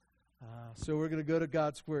So we're going to go to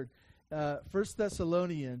God's Word. 1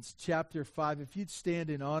 Thessalonians chapter 5. If you'd stand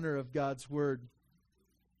in honor of God's Word,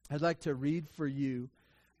 I'd like to read for you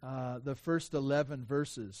the first 11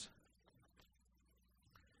 verses.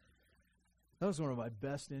 That was one of my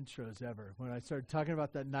best intros ever. When I started talking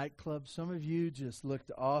about that nightclub, some of you just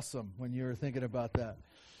looked awesome when you were thinking about that.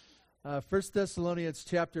 1 Thessalonians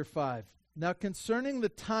chapter 5. Now concerning the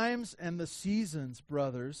times and the seasons,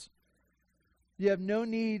 brothers, you have no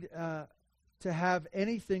need to have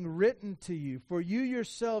anything written to you, for you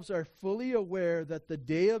yourselves are fully aware that the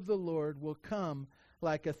day of the Lord will come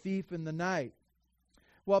like a thief in the night.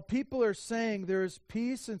 While people are saying there is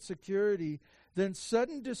peace and security, then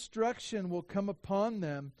sudden destruction will come upon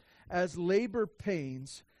them as labor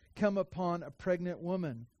pains come upon a pregnant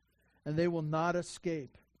woman, and they will not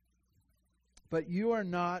escape. But you are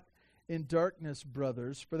not in darkness,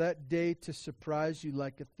 brothers, for that day to surprise you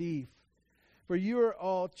like a thief. For you are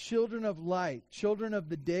all children of light, children of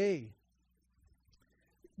the day.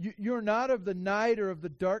 You are not of the night or of the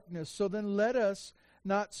darkness, so then let us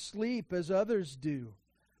not sleep as others do,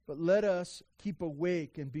 but let us keep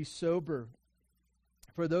awake and be sober.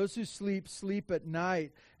 For those who sleep, sleep at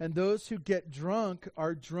night, and those who get drunk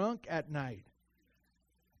are drunk at night.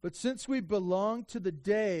 But since we belong to the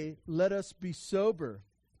day, let us be sober,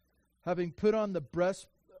 having put on the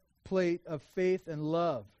breastplate of faith and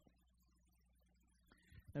love,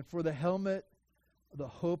 and for the helmet, the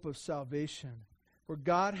hope of salvation. For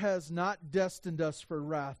God has not destined us for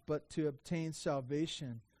wrath, but to obtain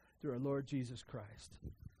salvation through our Lord Jesus Christ,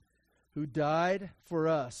 who died for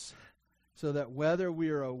us, so that whether we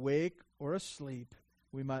are awake or asleep,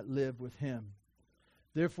 we might live with him.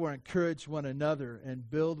 Therefore encourage one another and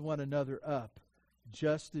build one another up,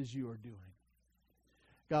 just as you are doing.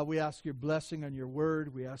 God, we ask your blessing on your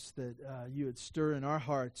word. We ask that you would stir in our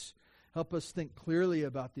hearts. Help us think clearly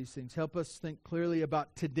about these things. Help us think clearly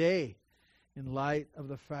about today in light of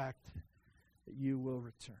the fact that you will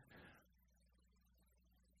return.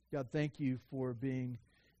 God, thank you for being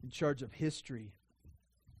in charge of history,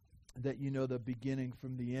 that you know the beginning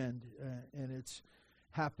from the end, and it's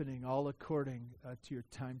happening all according to your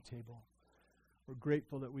timetable. We're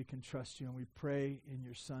grateful that we can trust you, and we pray in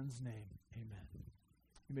your Son's name. Amen.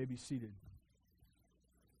 You may be seated.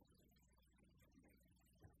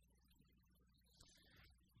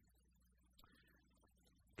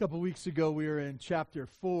 A couple weeks ago, we were in chapter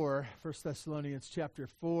 4, 1 Thessalonians chapter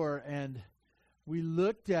 4, and we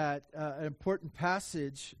looked at an important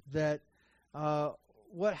passage that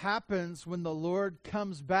what happens when the Lord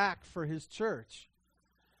comes back for his church.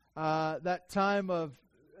 That time of,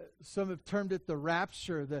 some have termed it the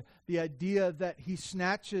rapture, the idea that he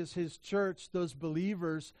snatches his church, those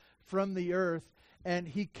believers, from the earth, and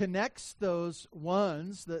he connects those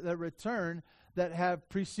ones that return that have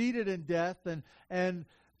preceded in death, and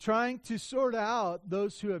trying to sort out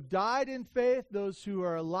those who have died in faith, those who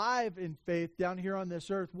are alive in faith down here on this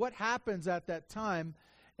earth. What happens at that time?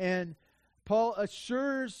 And Paul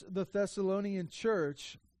assures the Thessalonian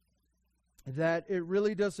church that it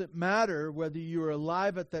really doesn't matter whether you are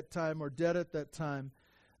alive at that time or dead at that time,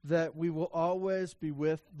 that we will always be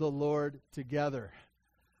with the Lord together.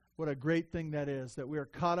 What a great thing that is, that we are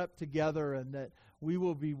caught up together and that we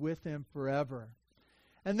will be with him forever.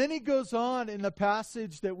 And then he goes on in the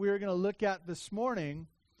passage that we're going to look at this morning,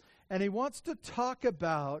 and he wants to talk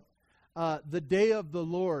about the day of the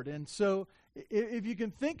Lord. And so if you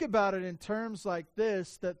can think about it in terms like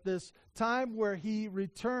this, that this time where he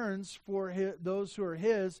returns for those who are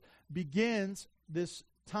his begins this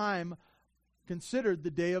time considered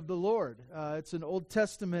the day of the Lord. It's an Old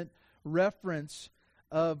Testament reference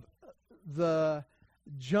of the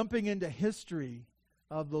jumping into history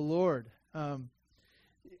of the Lord.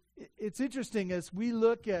 It's interesting as we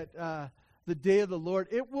look at the day of the Lord,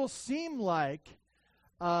 it will seem like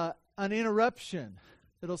an interruption.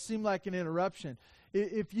 It'll seem like an interruption.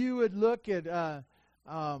 If you would look at the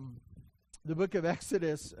book of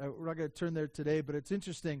Exodus, we're not going to turn there today, but it's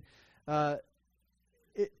interesting. The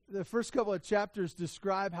first couple of chapters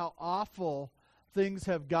describe how awful things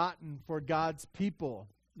have gotten for God's people.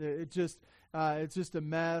 It's just a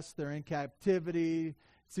mess. They're in captivity. It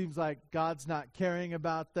seems like God's not caring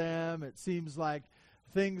about them. It seems like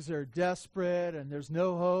things are desperate and there's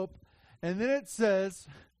no hope. And then it says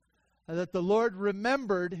that the Lord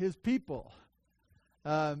remembered his people.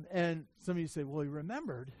 And some of you say, well, he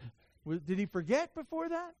remembered. Did he forget before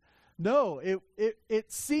that? No,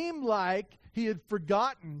 it seemed like he had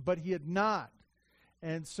forgotten, but he had not.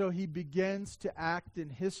 And so he begins to act in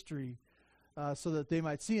history so that they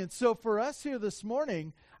might see. And so for us here this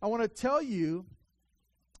morning, I want to tell you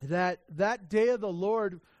that day of the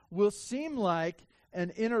Lord will seem like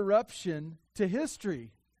an interruption to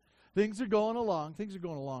history. Things are going along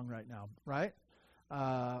right now, right?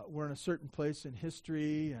 We're in a certain place in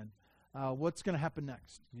history, and what's going to happen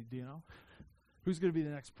next? Do you know? Who's going to be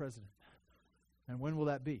the next president? And when will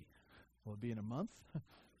that be? Will it be in a month?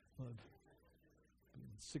 Will it be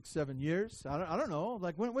in 6, 7 years? I don't know.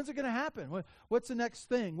 Like, when's it going to happen? What's the next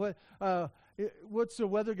thing? What's the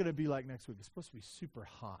weather going to be like next week? It's supposed to be super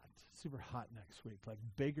hot next week, like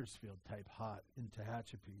Bakersfield type hot in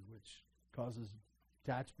Tehachapi, which causes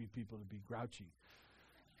Tehachapi people to be grouchy.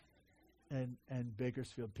 And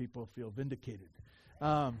Bakersfield people feel vindicated.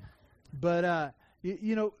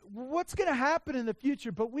 You know, what's going to happen in the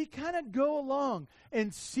future? But we kind of go along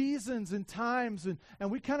in seasons and times,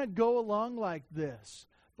 and we kind of go along like this.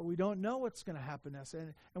 But we don't know what's going to happen.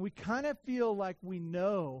 And we kind of feel like we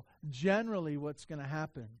know generally what's going to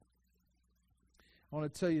happen. I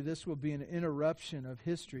want to tell you this will be an interruption of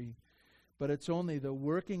history, but it's only the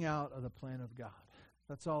working out of the plan of God.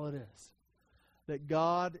 That's all it is. That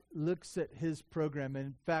God looks at his program. And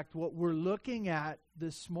in fact, what we're looking at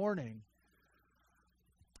this morning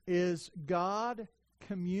is God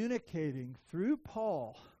communicating through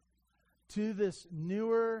Paul to this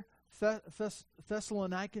newer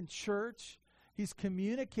Thessalonican church. He's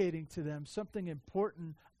communicating to them something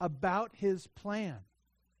important about his plan.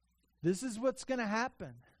 This is what's going to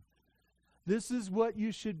happen. This is what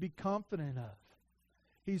you should be confident of.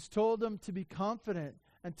 He's told them to be confident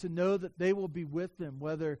and to know that they will be with them,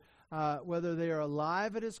 whether they are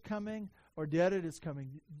alive at his coming or dead at his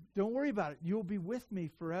coming. Don't worry about it. You'll be with me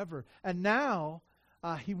forever. And now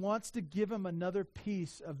he wants to give them another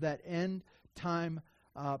piece of that end time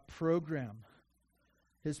program,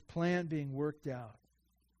 his plan being worked out.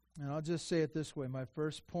 And I'll just say it this way. My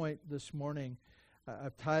first point this morning,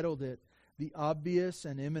 I've titled it, The Obvious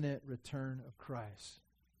and Imminent Return of Christ.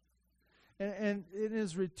 And in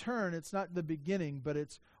his return, it's not the beginning, but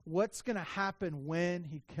it's what's going to happen when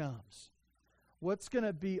he comes. What's going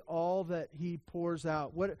to be all that he pours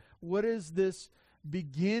out? What is this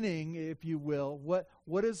beginning, if you will?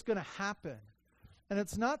 What is going to happen? And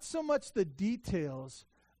it's not so much the details,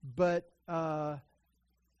 but how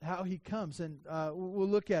he comes. And we'll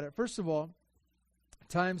look at it. First of all,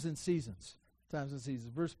 times and seasons. Times and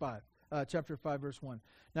seasons. Verse 5. Chapter 5, verse 1.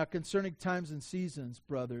 Now concerning times and seasons,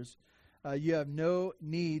 brothers, you have no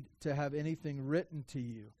need to have anything written to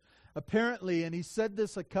you. Apparently, and he said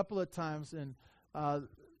this a couple of times in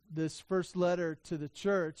this first letter to the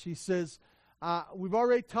church, he says, we've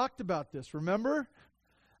already talked about this, remember?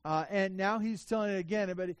 And now he's telling it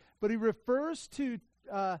again. But he refers to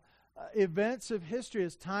events of history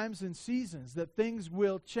as times and seasons, that things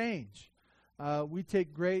will change. We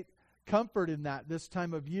take great comfort in that this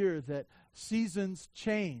time of year, that seasons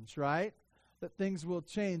change, right? That things will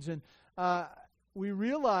change. And we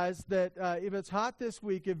realize that if it's hot this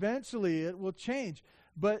week, eventually it will change.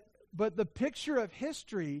 But the picture of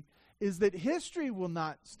history is that history will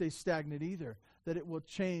not stay stagnant either, that it will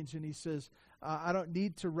change. And he says, I don't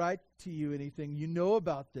need to write to you anything. You know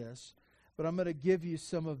about this, but I'm going to give you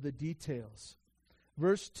some of the details.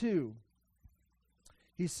 Verse 2,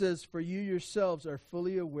 he says, for you yourselves are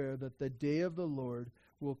fully aware that the day of the Lord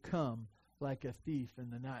will come like a thief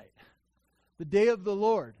in the night. The day of the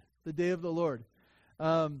Lord. The day of the Lord.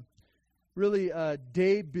 Really a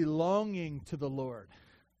day belonging to the Lord.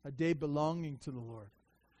 A day belonging to the Lord.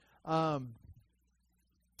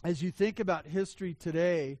 As you think about history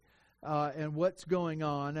today and what's going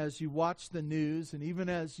on, as you watch the news, and even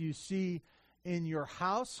as you see in your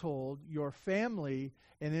household, your family,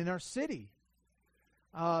 and in our city,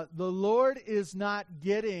 the Lord is not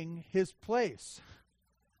getting his place.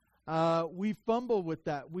 We fumble with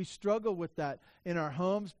that. We struggle with that in our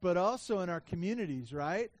homes, but also in our communities,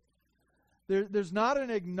 right? There's not an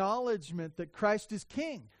acknowledgement that Christ is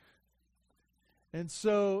king. And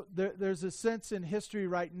so there's a sense in history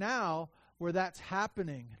right now where that's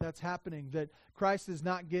happening, that Christ is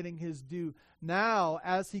not getting his due. Now,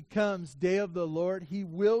 as he comes, day of the Lord, he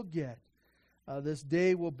will get. This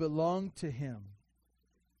day will belong to him.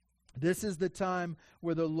 This is the time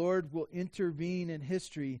where the Lord will intervene in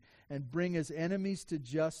history and bring his enemies to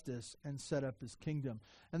justice and set up his kingdom.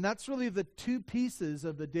 And that's really the two pieces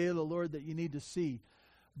of the day of the Lord that you need to see.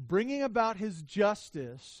 Bringing about his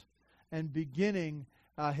justice and beginning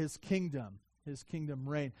his kingdom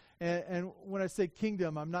reign. And when I say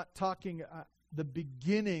kingdom, I'm not talking the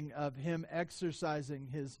beginning of him exercising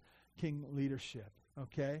his king leadership,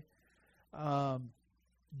 okay?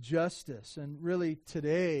 Justice. And really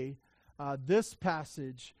today, this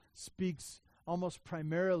passage speaks almost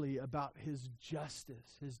primarily about his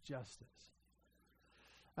justice.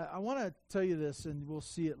 I want to tell you this, and we'll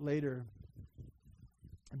see it later.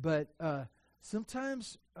 But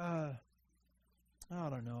sometimes, I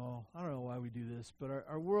don't know why we do this, but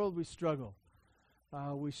our world, we struggle.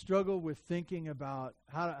 We struggle with thinking about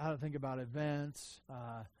how to think about events.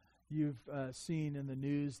 You've seen in the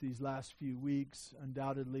news these last few weeks,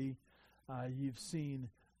 undoubtedly, you've seen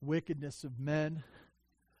wickedness of men,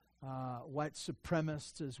 white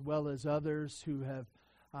supremacists as well as others who have,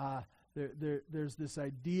 there's this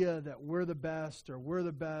idea that we're the best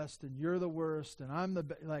and you're the worst and I'm the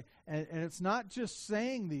best. And it's not just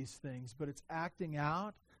saying these things, but it's acting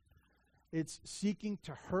out. It's seeking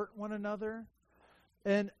to hurt one another.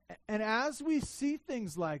 And as we see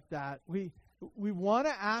things like that, we want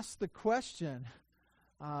to ask the question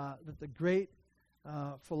that the great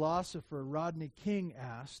philosopher Rodney King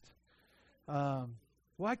asked,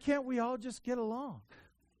 why can't we all just get along?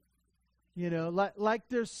 Like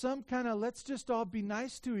there's some kind of, let's just all be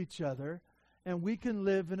nice to each other and we can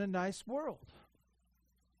live in a nice world.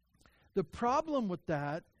 The problem with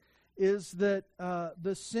that is that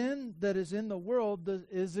the sin that is in the world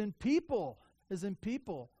is in people.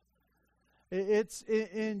 It's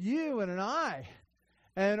in you and in I.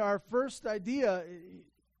 And our first idea,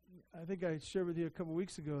 I think I shared with you a couple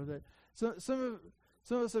weeks ago, that some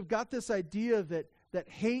of us have got this idea that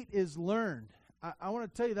hate is learned. I want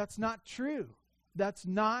to tell you that's not true. That's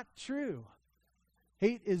not true.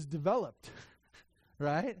 Hate is developed,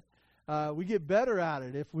 right? We get better at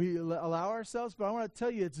it if we allow ourselves, but I want to tell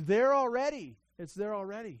you it's there already. It's there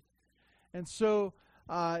already. And so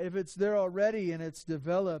if it's there already and it's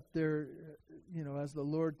developed there, as the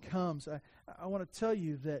Lord comes, I want to tell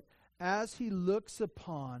you that as He looks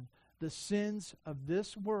upon the sins of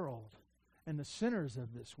this world and the sinners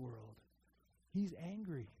of this world, He's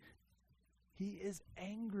angry. He is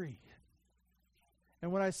angry.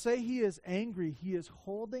 And when I say He is angry, He is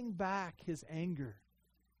holding back His anger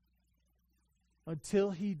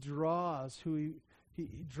until He draws He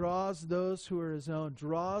draws those who are His own,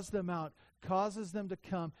 draws them out, causes them to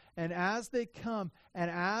come. And as they come,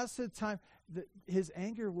 and as the time, His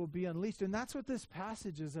anger will be unleashed. And that's what this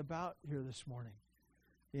passage is about here this morning.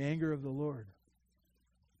 The anger of the Lord.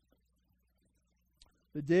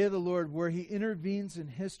 The day of the Lord, where He intervenes in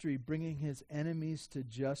history, bringing His enemies to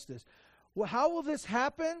justice. Well, how will this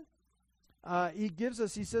happen? He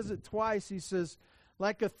says it twice. He says,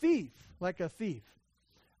 like a thief.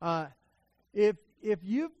 If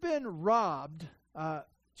you've been robbed,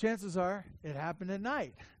 chances are it happened at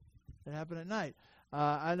night.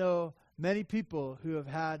 I know many people who have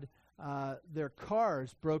had their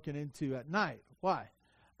cars broken into at night. Why?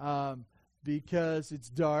 Because it's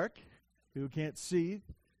dark. People can't see.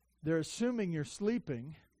 They're assuming you're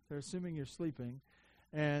sleeping.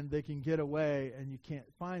 And they can get away and you can't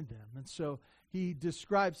find them. And so he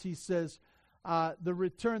says,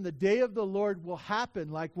 the day of the Lord will happen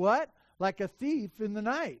like what? Like a thief in the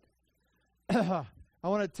night. I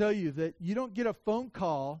want to tell you that you don't get a phone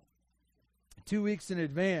call 2 weeks in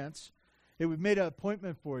advance. Hey, we've made an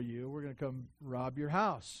appointment for you. We're going to come rob your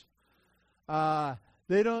house.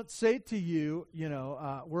 They don't say to you,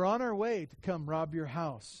 we're on our way to come rob your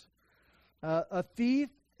house. A thief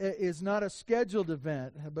is not a scheduled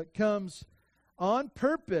event, but comes on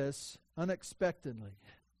purpose unexpectedly.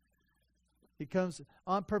 He comes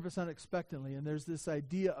on purpose unexpectedly, and there's this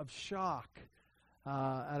idea of shock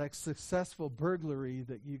at a successful burglary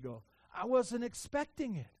that you go, I wasn't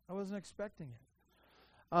expecting it.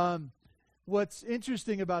 What's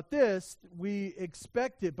interesting about this, we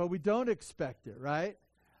expect it, but we don't expect it, right?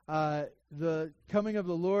 The coming of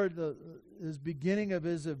the Lord, his beginning of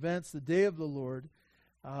His events, the day of the Lord,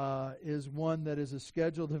 is one that is a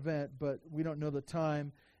scheduled event, but we don't know the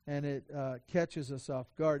time, and it catches us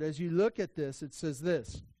off guard. As you look at this, it says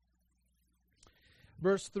this.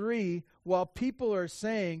 Verse 3, while people are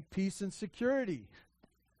saying peace and security.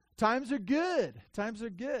 Times are good.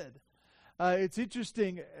 It's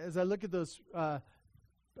interesting, as I look at those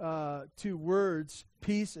two words,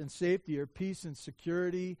 peace and safety, or peace and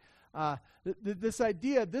security. This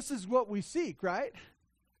idea, this is what we seek, right?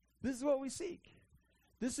 This is what we seek.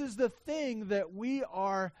 This is the thing that we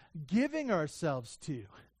are giving ourselves to.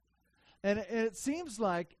 And it seems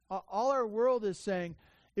like all our world is saying,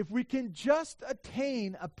 if we can just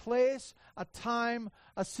attain a place, a time,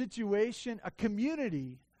 a situation, a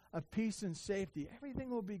community of peace and safety, everything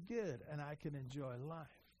will be good and I can enjoy life.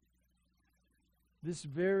 This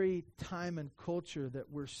very time and culture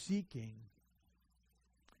that we're seeking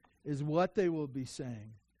is what they will be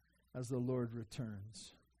saying as the Lord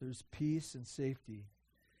returns. There's peace and safety.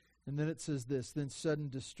 And then it says this, then sudden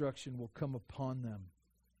destruction will come upon them.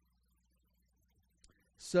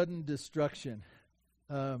 sudden destruction.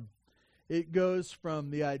 It goes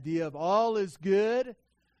from the idea of all is good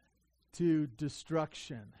to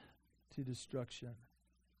destruction. To destruction.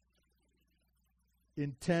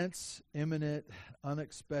 Intense, imminent,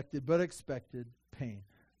 unexpected, but expected pain.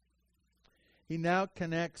 He now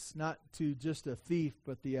connects not to just a thief,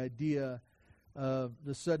 but the idea of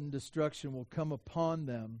the sudden destruction will come upon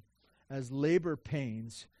them as labor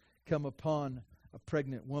pains come upon a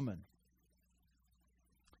pregnant woman.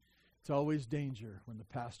 It's always danger when the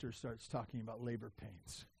pastor starts talking about labor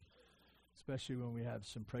pains, especially when we have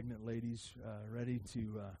some pregnant ladies ready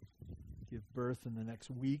to give birth in the next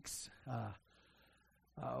weeks.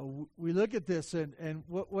 We look at this, and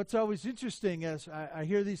what's always interesting is I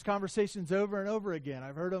hear these conversations over and over again.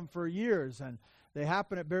 I've heard them for years, and they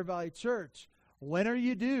happen at Bear Valley Church. When are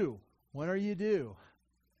you due? When are you due?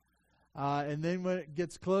 And then when it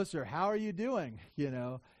gets closer, how are you doing? You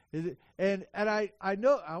know, and I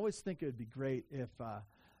know I always think it would be great if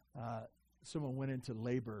someone went into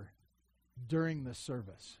labor during the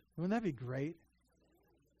service. Wouldn't that be great?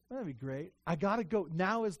 That'd be great. I got to go.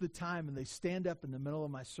 Now is the time. And they stand up in the middle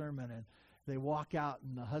of my sermon and they walk out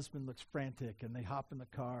and the husband looks frantic and they hop in the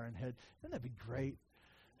car and head. Wouldn't that be great?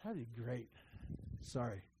 That'd be great.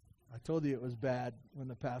 Sorry. I told you it was bad when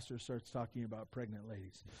the pastor starts talking about pregnant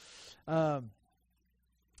ladies.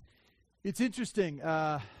 It's interesting.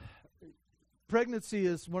 Pregnancy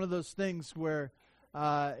is one of those things where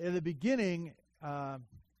in the beginning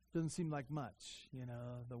doesn't seem like much. You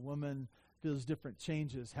know, the woman feels different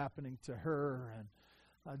changes happening to her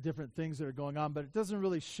and different things that are going on, but it doesn't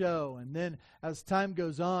really show. And then as time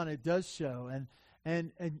goes on, it does show.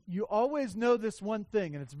 And you always know this one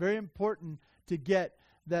thing, and it's very important to get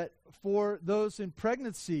that for those in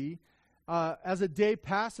pregnancy, as a day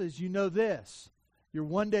passes, you know this. You're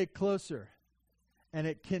one day closer, and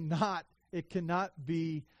it cannot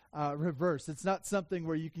be reversed. It's not something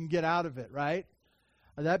where you can get out of it, right?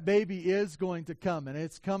 That baby is going to come, and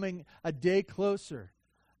it's coming a day closer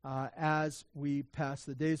as we pass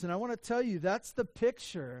the days. And I want to tell you, that's the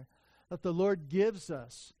picture that the Lord gives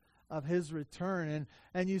us of His return.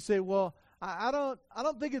 And you say, well, I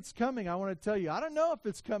don't think it's coming. I want to tell you, I don't know if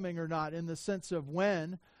it's coming or not in the sense of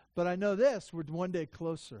when, but I know this, we're one day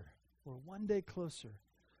closer. We're one day closer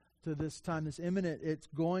to this time, this imminent, it's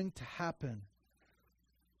going to happen.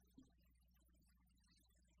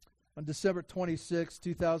 On December 26,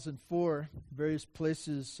 2004, various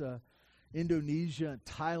places, Indonesia and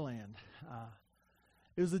Thailand.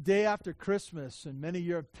 It was the day after Christmas, and many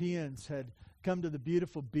Europeans had come to the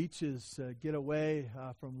beautiful beaches, get away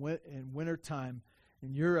in wintertime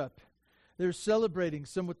in Europe. They were celebrating,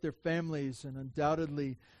 some with their families, and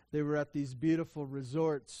undoubtedly they were at these beautiful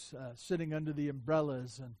resorts, sitting under the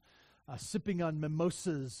umbrellas and sipping on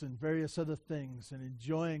mimosas and various other things and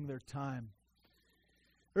enjoying their time.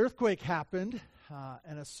 Earthquake happened,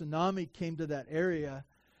 and a tsunami came to that area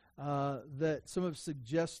that some have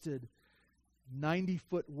suggested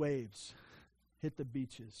 90-foot waves hit the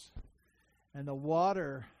beaches. And the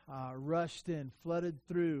water rushed in, flooded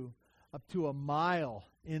through up to a mile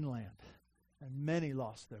inland, and many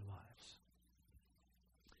lost their lives.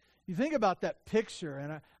 You think about that picture,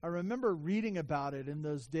 and I remember reading about it in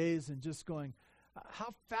those days and just going,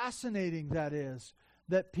 how fascinating that is,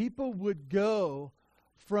 that people would go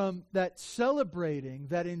from that celebrating,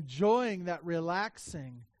 that enjoying, that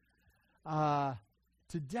relaxing, to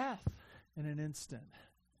death in an instant.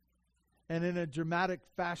 And in a dramatic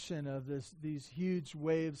fashion of these huge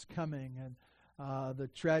waves coming and the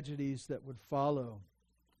tragedies that would follow.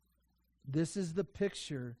 This is the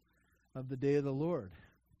picture of the day of the Lord.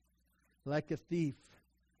 Like a thief,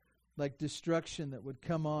 like destruction that would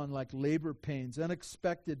come on, like labor pains,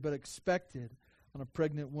 unexpected but expected on a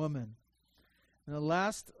pregnant woman. And the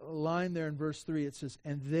last line there in verse 3, it says,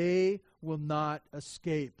 and they will not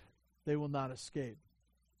escape. They will not escape.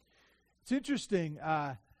 It's interesting,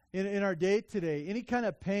 in our day today, any kind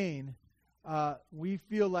of pain, we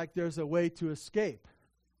feel like there's a way to escape.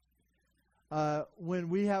 When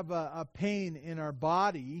we have a pain in our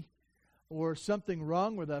body or something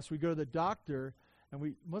wrong with us, we go to the doctor,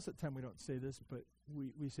 and most of the time we don't say this, but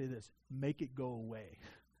we say this, make it go away.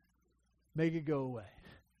 Make it go away.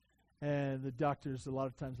 And the doctors a lot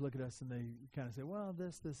of times look at us and they kind of say, well,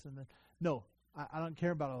 this, and that. No, I don't care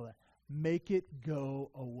about all that. Make it go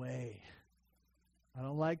away. I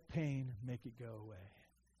don't like pain. Make it go away.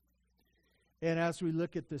 And as we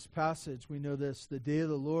look at this passage, we know this, the day of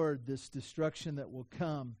the Lord, this destruction that will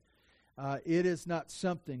come, it is not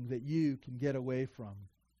something that you can get away from.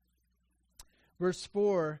 Verse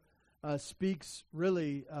 4 speaks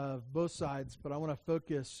really of both sides, but I want to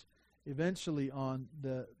focus eventually on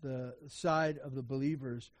the side of the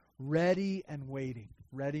believers, ready and waiting.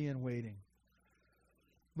 Ready and waiting.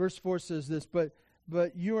 Verse 4 says this, but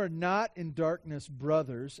you are not in darkness,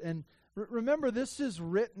 brothers. And remember, this is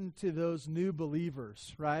written to those new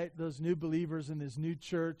believers, right? Those new believers in his new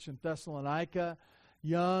church in Thessalonica,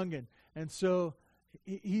 young. And so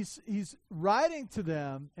he's writing to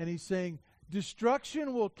them, and he's saying,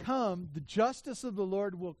 destruction will come, the justice of the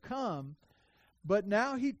Lord will come. But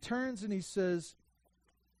now he turns and he says,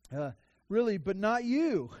 really, but not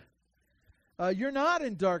you. You're not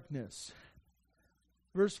in darkness.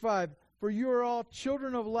 Verse 5, for you are all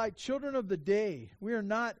children of light, children of the day. We are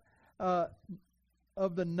not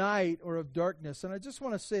of the night or of darkness. And I just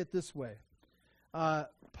want to say it this way.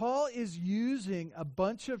 Paul is using a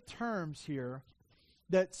bunch of terms here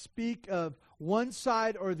that speak of one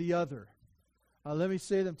side or the other. Let me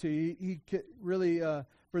say them to you. He really,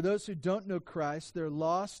 for those who don't know Christ, they're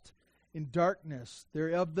lost in darkness. They're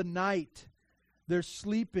of the night. They're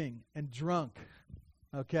sleeping and drunk.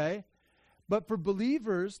 Okay? But for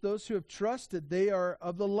believers, those who have trusted, they are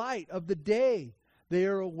of the light, of the day. They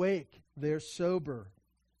are awake. They're sober.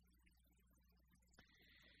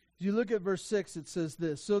 If you look at verse 6, it says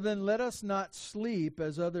this, so then let us not sleep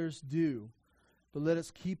as others do, but let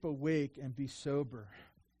us keep awake and be sober.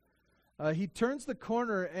 He turns the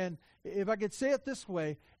corner, and if I could say it this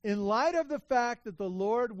way, in light of the fact that the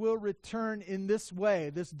Lord will return in this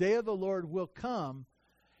way, this day of the Lord will come,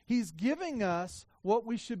 he's giving us what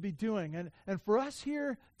we should be doing. And for us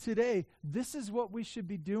here today, this is what we should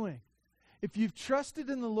be doing. If you've trusted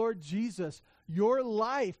in the Lord Jesus, your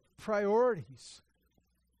life priorities,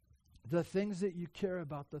 the things that you care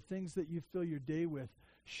about, the things that you fill your day with,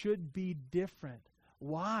 should be different.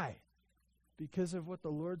 Why? Because of what the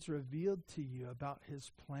Lord's revealed to you about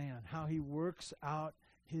his plan, how he works out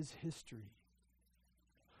his history.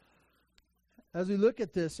 As we look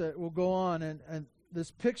at this, we'll go on, and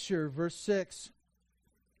this picture, verse 6,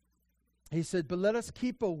 he said, but let us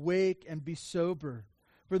keep awake and be sober.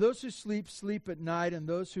 For those who sleep, sleep at night, and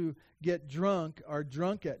those who get drunk are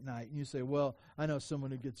drunk at night. And you say, well, I know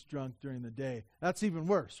someone who gets drunk during the day. That's even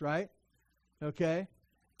worse, right? Okay?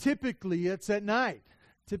 Typically, it's at night.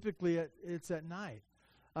 It's at night.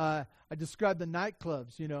 I described the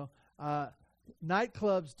nightclubs,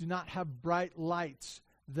 nightclubs do not have bright lights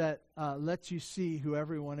that let you see who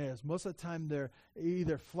everyone is. Most of the time they're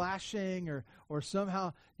either flashing or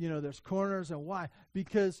somehow, there's corners. And why?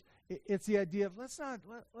 Because it's the idea of let's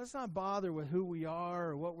not bother with who we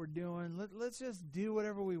are or what we're doing. Let's just do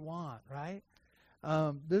whatever we want, right?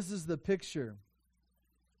 This is the picture.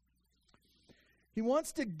 He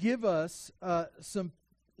wants to give us some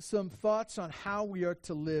thoughts on how we are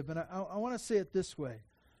to live. And I want to say it this way.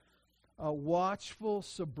 Watchful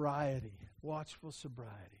sobriety. Watchful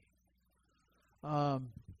sobriety.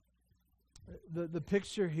 The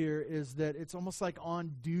picture here is that it's almost like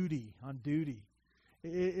on duty.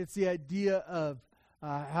 It's the idea of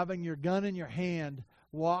having your gun in your hand,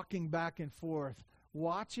 walking back and forth,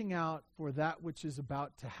 watching out for that which is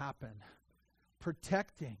about to happen,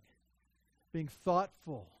 protecting, being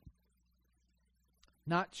thoughtful,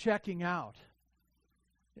 not checking out.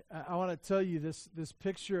 I want to tell you this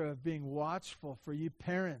picture of being watchful for you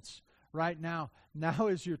parents right now. Now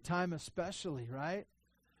is your time especially, right?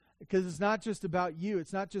 Because it's not just about you.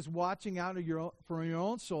 It's not just watching out for your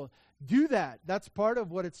own soul. Do that. That's part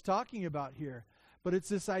of what it's talking about here. But it's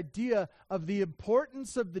this idea of the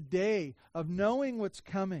importance of the day, of knowing what's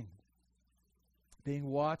coming, being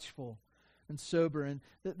watchful and sober. And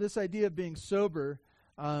this idea of being sober,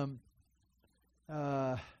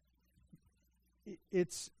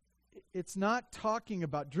 it's not talking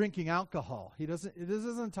about drinking alcohol. This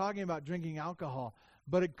isn't talking about drinking alcohol,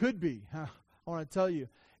 but it could be. I want to tell you,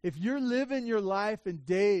 if you're living your life in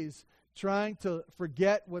days trying to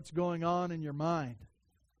forget what's going on in your mind,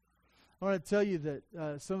 I want to tell you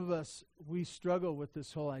that some of us, we struggle with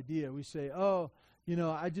this whole idea. We say,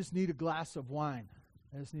 I just need a glass of wine.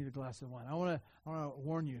 I just need a glass of wine. I want to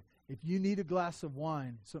warn you, if you need a glass of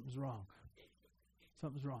wine, something's wrong.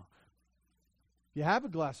 Something's wrong. If you have a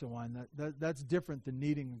glass of wine, that's different than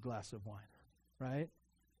needing a glass of wine, right?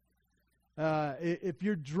 If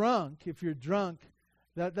you're drunk,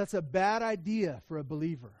 that's a bad idea for a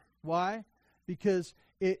believer. Why? Because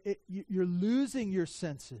you're losing your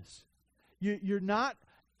senses. You're not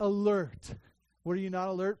alert. What are you not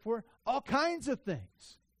alert for? All kinds of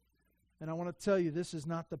things. And I want to tell you, this is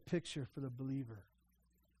not the picture for the believer,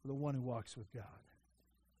 for the one who walks with God.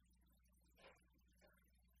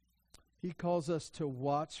 He calls us to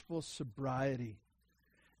watchful sobriety.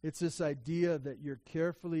 It's this idea that you're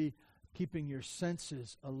carefully keeping your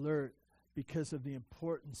senses alert because of the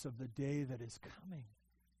importance of the day that is coming.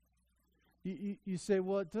 You say,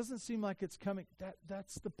 well, it doesn't seem like it's coming.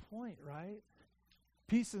 That's the point, right?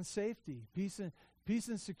 Peace and safety, peace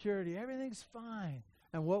and security, everything's fine.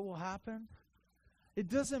 And what will happen? It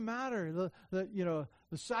doesn't matter. The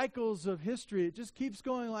cycles of history, it just keeps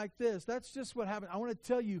going like this. That's just what happened. I want to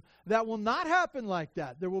tell you, that will not happen like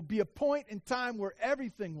that. There will be a point in time where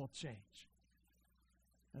everything will change.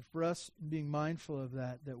 And for us, being mindful of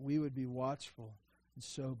that we would be watchful and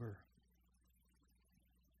sober.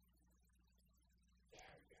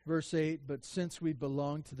 Verse 8, but since we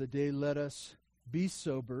belong to the day, let us be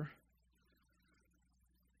sober.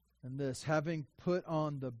 And this, having put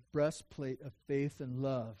on the breastplate of faith and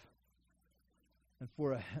love, and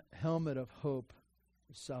for a helmet of hope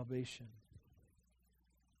of salvation.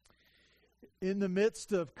 In the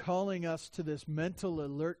midst of calling us to this mental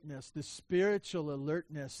alertness, this spiritual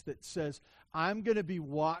alertness that says, I'm going to be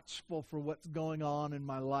watchful for what's going on in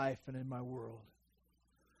my life and in my world.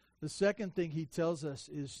 The second thing he tells us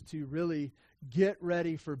is to really get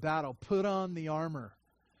ready for battle. Put on the armor.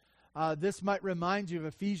 This might remind you of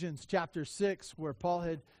Ephesians chapter 6, where Paul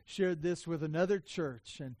had shared this with another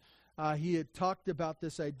church. And he had talked about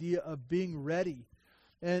this idea of being ready.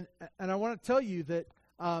 And I want to tell you that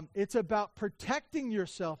it's about protecting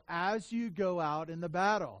yourself as you go out in the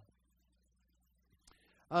battle.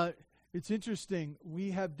 It's interesting,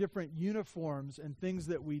 we have different uniforms and things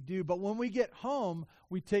that we do, but when we get home,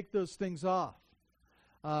 we take those things off.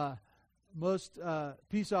 Most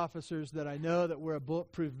peace officers that I know that wear a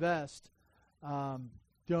bulletproof vest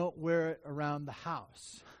don't wear it around the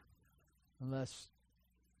house.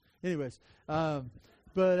 Anyways,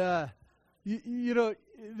 they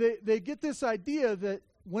get this idea that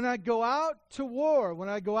when I go out to war, when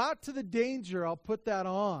I go out to the danger, I'll put that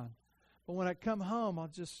on. But when I come home, I'll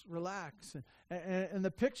just relax. And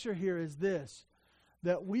the picture here is this,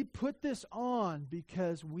 that we put this on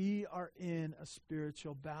because we are in a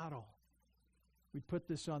spiritual battle. We put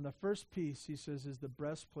this on. The first piece, he says, is the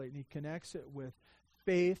breastplate, and he connects it with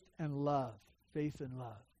faith and love. Faith and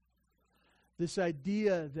love. This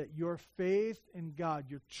idea that your faith in God,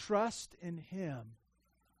 your trust in Him,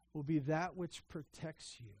 will be that which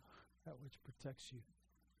protects you. That which protects you.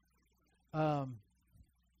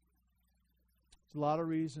 There's a lot of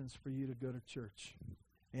reasons for you to go to church.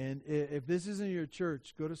 And if this isn't your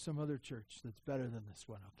church, go to some other church that's better than this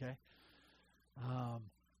one, okay? I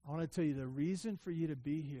want to tell you the reason for you to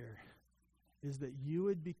be here is that you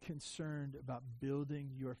would be concerned about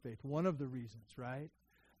building your faith. One of the reasons, right?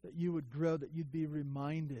 That you would grow, that you'd be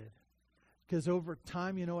reminded. Because over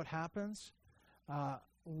time, you know what happens?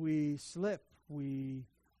 We slip, we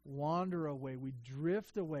wander away, we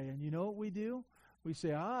drift away. And you know what we do? We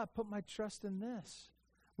say, I put my trust in this.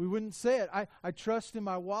 We wouldn't say it. I trust in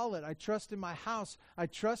my wallet. I trust in my house. I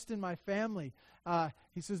trust in my family.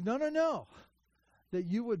 He says, no. That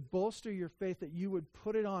you would bolster your faith, that you would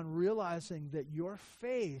put it on, realizing that your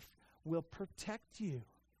faith will protect you.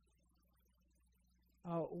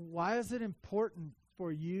 Why is it important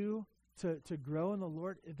for you to grow in the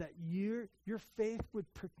Lord? That your faith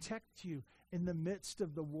would protect you in the midst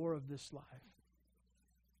of the war of this life.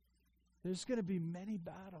 There's going to be many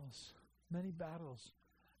battles,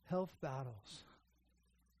 health battles,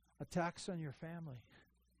 attacks on your family,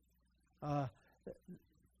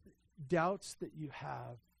 doubts that you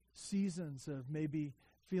have, seasons of maybe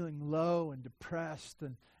feeling low and depressed,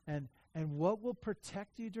 and what will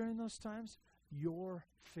protect you during those times? Your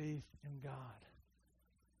faith in God.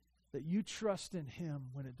 That you trust in Him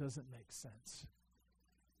when it doesn't make sense.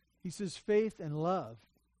 He says faith and love.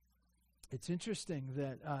 It's interesting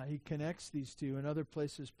that he connects these two. In other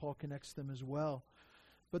places, Paul connects them as well.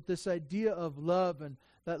 But this idea of love, and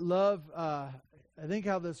that love, I think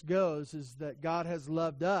how this goes is that God has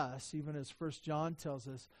loved us, even as 1 John tells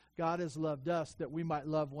us, God has loved us that we might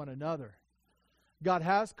love one another. God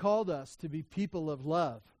has called us to be people of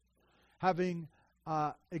love. Having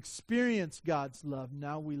experienced God's love,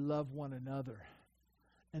 now we love one another.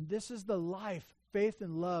 And this is the life, faith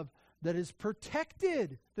and love, that is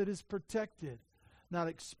protected, not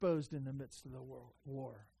exposed in the midst of the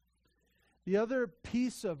war. The other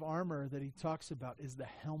piece of armor that he talks about is the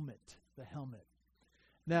helmet.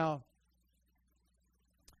 Now,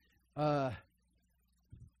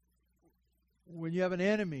 when you have an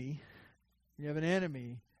enemy,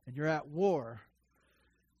 and you're at war,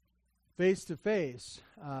 face to face,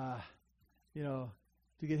 to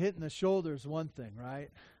get hit in the shoulder is one thing, right?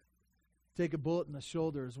 Take a bullet in the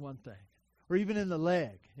shoulder is one thing. Or even in the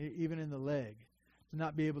leg, to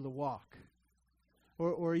not be able to walk.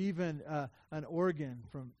 Or even an organ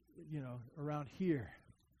from around here.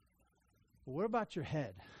 But what about your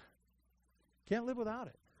head? Can't live without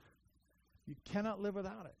it. You cannot live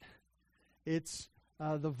without it. It's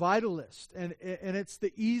the vitalist, and it's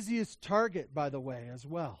the easiest target, by the way, as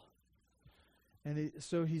well. And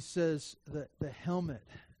so he says the helmet.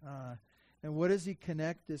 And what does he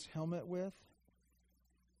connect this helmet with?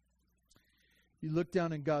 You look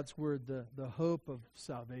down in God's Word, the hope of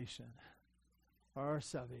salvation, our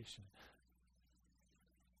salvation.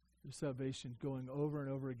 Your salvation going over and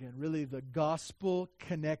over again. Really, the gospel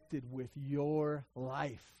connected with your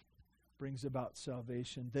life brings about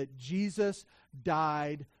salvation. That Jesus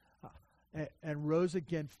died and rose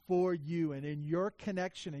again for you. And in your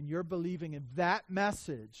connection and your believing in that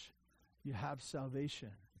message, you have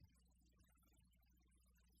salvation.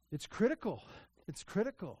 It's critical. It's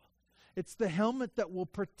critical. It's the helmet that will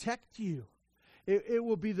protect you. It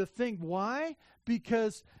will be the thing. Why?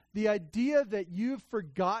 Because the idea that you've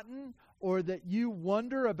forgotten or that you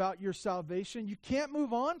wonder about your salvation, you can't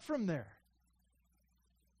move on from there.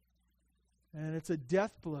 And it's a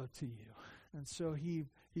death blow to you. And so he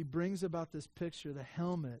brings about this picture, the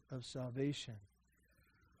helmet of salvation.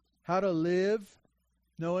 How to live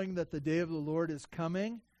knowing that the day of the Lord is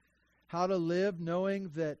coming. How to live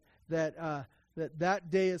knowing that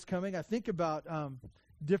day is coming. I think about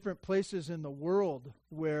different places in the world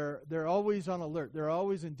where they're always on alert. They're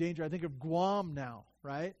always in danger. I think of Guam now,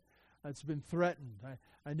 right? It's been threatened.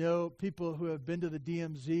 I know people who have been to the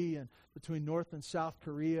DMZ and between North and South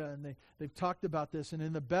Korea, and they've talked about this. And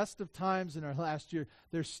in the best of times in our last year,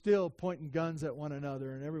 they're still pointing guns at one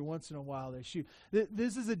another, and every once in a while they shoot.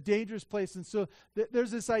 This is a dangerous place, and so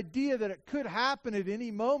there's this idea that it could happen at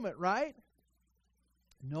any moment, right?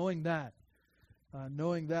 Knowing that,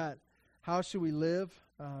 how should we live?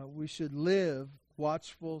 We should live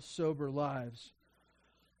watchful, sober lives.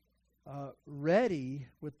 Ready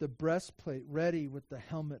with the breastplate, ready with the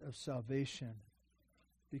helmet of salvation,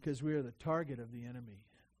 because we are the target of the enemy.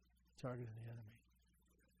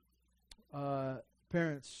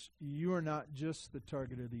 Parents, you are not just the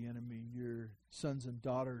target of the enemy. Your sons and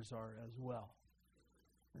daughters are as well.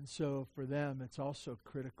 And so for them, it's also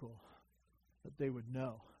critical that they would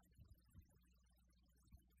know.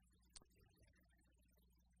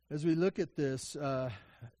 As we look at this,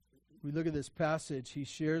 passage, he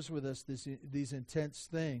shares with us these intense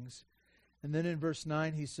things. And then in verse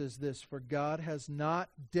 9 he says this, "For God has not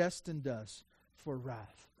destined us for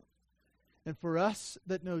wrath." And for us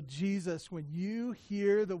that know Jesus, when you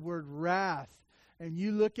hear the word wrath and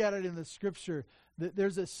you look at it in the Scripture,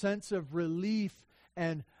 there's a sense of relief,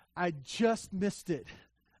 and I just missed it.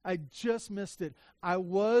 I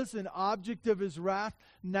was an object of his wrath.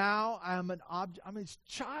 Now I'm his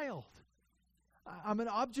child. I'm an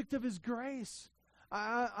object of his grace.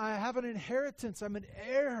 I have an inheritance. I'm an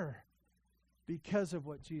heir because of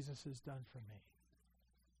what Jesus has done for me.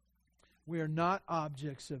 We are not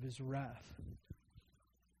objects of his wrath.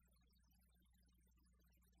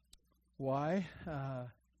 Why?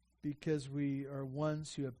 Because we are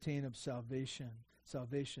ones who obtain of salvation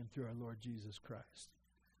through our Lord Jesus Christ.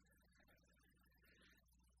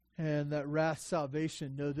 And that wrath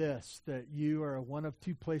salvation, know this, that you are one of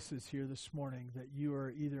two places here this morning, that you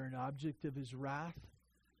are either an object of his wrath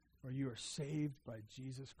or you are saved by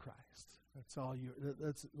Jesus Christ. That's all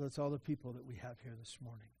the people that we have here this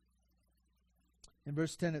morning. In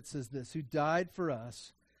verse 10 it says this, "Who died for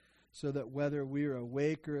us so that whether we are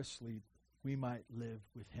awake or asleep, we might live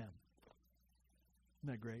with him."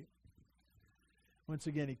 Isn't that great? Once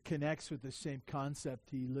again, he connects with the same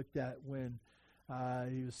concept he looked at when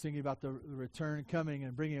he was thinking about the return coming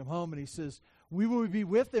and bringing him home, and he says, we will be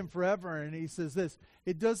with him forever. And he says this,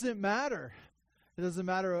 it doesn't matter. It doesn't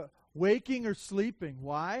matter waking or sleeping.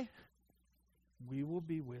 Why? We will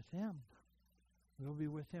be with him. We will be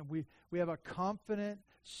with him. We have a confident,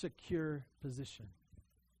 secure position.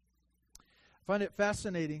 I find it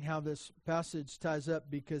fascinating how this passage ties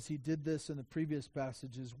up, because he did this in the previous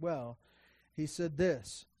passage as well. He said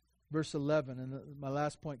this, verse 11, and my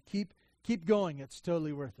last point, Keep going. It's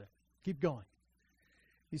totally worth it. Keep going.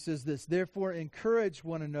 He says this, "Therefore encourage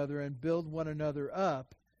one another and build one another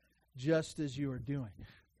up, just as you are doing."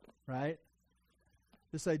 Right?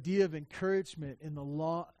 This idea of encouragement in the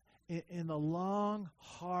long,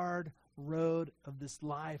 hard road of this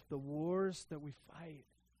life, the wars that we fight.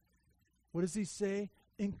 What does he say?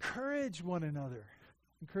 Encourage one another.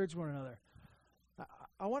 Encourage one another.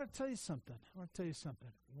 I want to tell you something.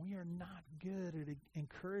 We are not good at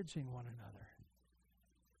encouraging one another.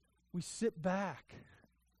 We sit back.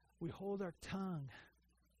 We hold our tongue.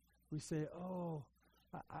 We say,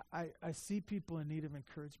 I see people in need of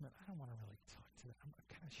encouragement. I don't want to really talk to that. I'm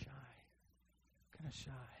kind of shy.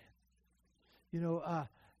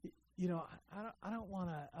 I don't want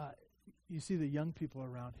to, you see the young people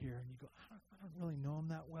around here and you go, I don't really know them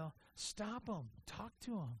that well. Stop them. Talk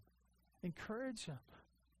to them. Encourage them.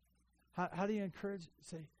 How do you encourage?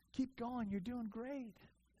 Say, keep going. You're doing great.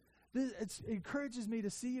 It encourages me to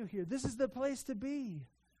see you here. This is the place to be.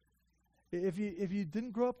 If you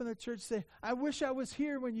didn't grow up in the church, say, I wish I was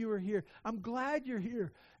here when you were here. I'm glad you're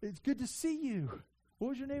here. It's good to see you. What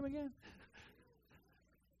was your name again?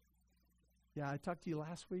 Yeah, I talked to you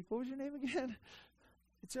last week. What was your name again?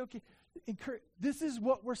 It's okay. This is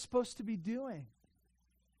what we're supposed to be doing.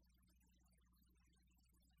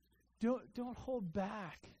 Don't hold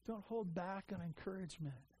back. Don't hold back on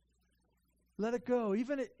encouragement. Let it go.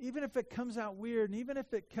 Even if it comes out weird, and even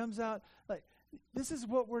if it comes out like, this is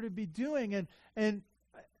what we're to be doing. And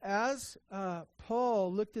as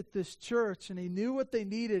Paul looked at this church and he knew what they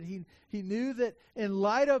needed, he knew that in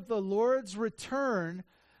light of the Lord's return,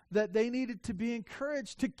 that they needed to be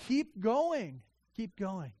encouraged to keep going,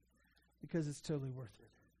 because it's totally worth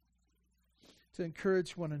it. To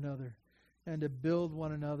encourage one another and to build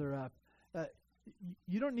one another up.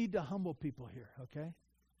 You don't need to humble people here, okay?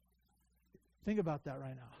 Think about that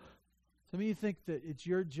right now. Some of you think that it's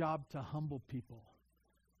your job to humble people,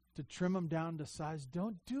 to trim them down to size.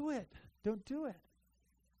 Don't do it. Don't do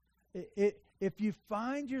it. If you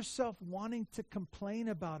find yourself wanting to complain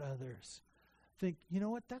about others, think, you know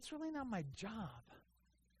what, that's really not my job.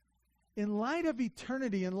 In light of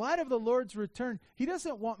eternity, in light of the Lord's return, He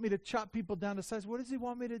doesn't want me to chop people down to size. What does He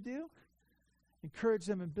want me to do? Encourage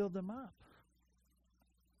them and build them up.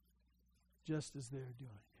 Just as they're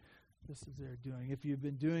doing. Just as they're doing. If you've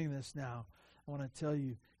been doing this now, I want to tell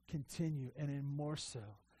you, continue, and in more so.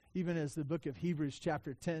 Even as the book of Hebrews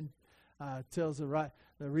chapter 10 tells the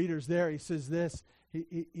readers there, he says this,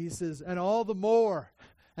 he says, and all the more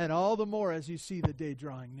as you see the day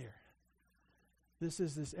drawing near. This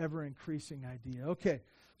is this ever-increasing idea. Okay,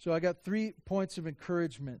 so I got 3 points of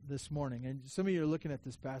encouragement this morning. And some of you are looking at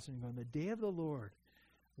this passage and going, the day of the Lord,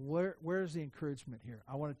 where's the encouragement here?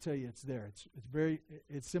 I want to tell you it's there.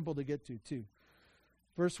 It's simple to get to, too.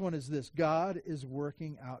 First one is this. God is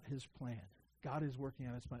working out His plan. God is working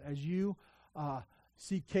out His plan. As you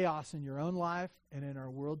see chaos in your own life and in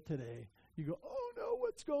our world today, you go, oh no,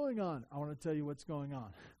 what's going on? I want to tell you what's going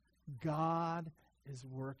on. God is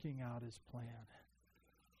working out His plan.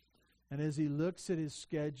 And as He looks at His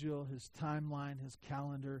schedule, His timeline, His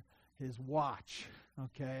calendar, His watch,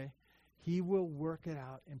 okay, He will work it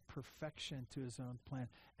out in perfection to His own plan,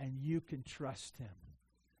 and you can trust Him.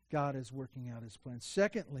 God is working out His plan.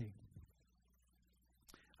 Secondly,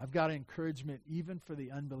 I've got encouragement even for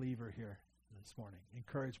the unbeliever here this morning.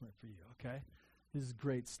 Encouragement for you, okay? This is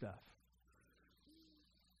great stuff.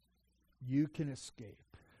 You can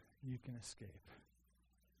escape. You can escape.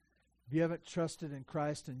 If you haven't trusted in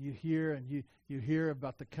Christ and you hear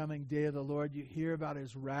about the coming day of the Lord, you hear about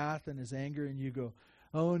His wrath and His anger, and you go,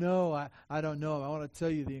 oh no, I don't know. I want to tell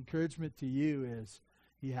you the encouragement to you is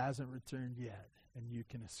He hasn't returned yet, and you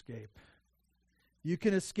can escape. You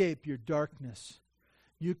can escape your darkness.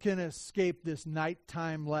 You can escape this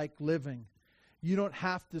nighttime-like living. You don't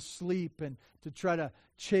have to sleep and to try to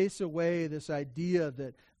chase away this idea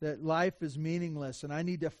that life is meaningless and I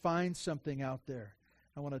need to find something out there.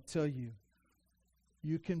 I want to tell you,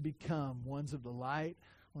 you can become ones of the light,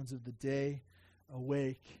 ones of the day,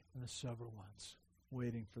 awake, and the sober ones,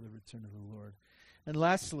 waiting for the return of the Lord. And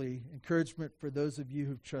lastly, encouragement for those of you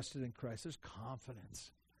who've trusted in Christ. There's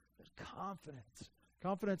confidence. There's confidence.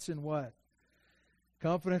 Confidence in what?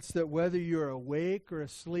 Confidence that whether you're awake or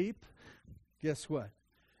asleep, guess what?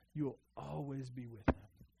 You will always be with Him.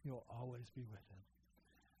 You'll always be with Him.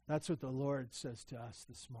 That's what the Lord says to us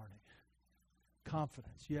this morning.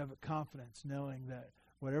 Confidence. You have a confidence knowing that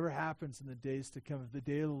whatever happens in the days to come, if the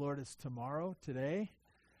day of the Lord is tomorrow, today,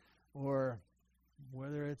 or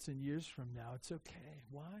whether it's in years from now, it's okay.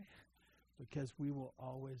 Why? Because we will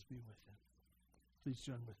always be with Him. Please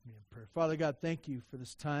join with me in prayer. Father God, thank You for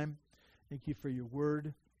this time. Thank You for Your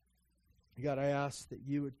word. God, I ask that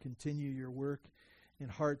You would continue Your work in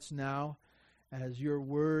hearts now as Your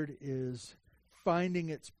word is finding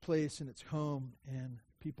its place and its home in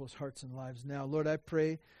people's hearts and lives now. Lord, I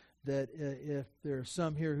pray that if there are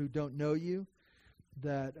some here who don't know You,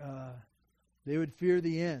 that they would fear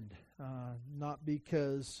the end, not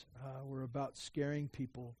because we're about scaring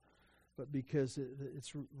people, but because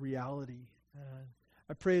it's reality.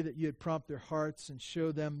 I pray that You would prompt their hearts and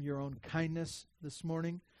show them Your own kindness this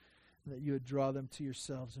morning, and that You would draw them to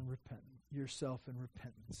yourself in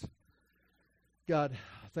repentance. God,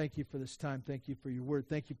 thank you for this time. Thank you for your word.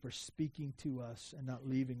 Thank you for speaking to us and not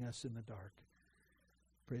leaving us in the dark.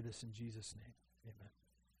 Pray this in Jesus' name. Amen.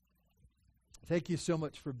 Thank you so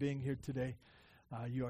much for being here today. You are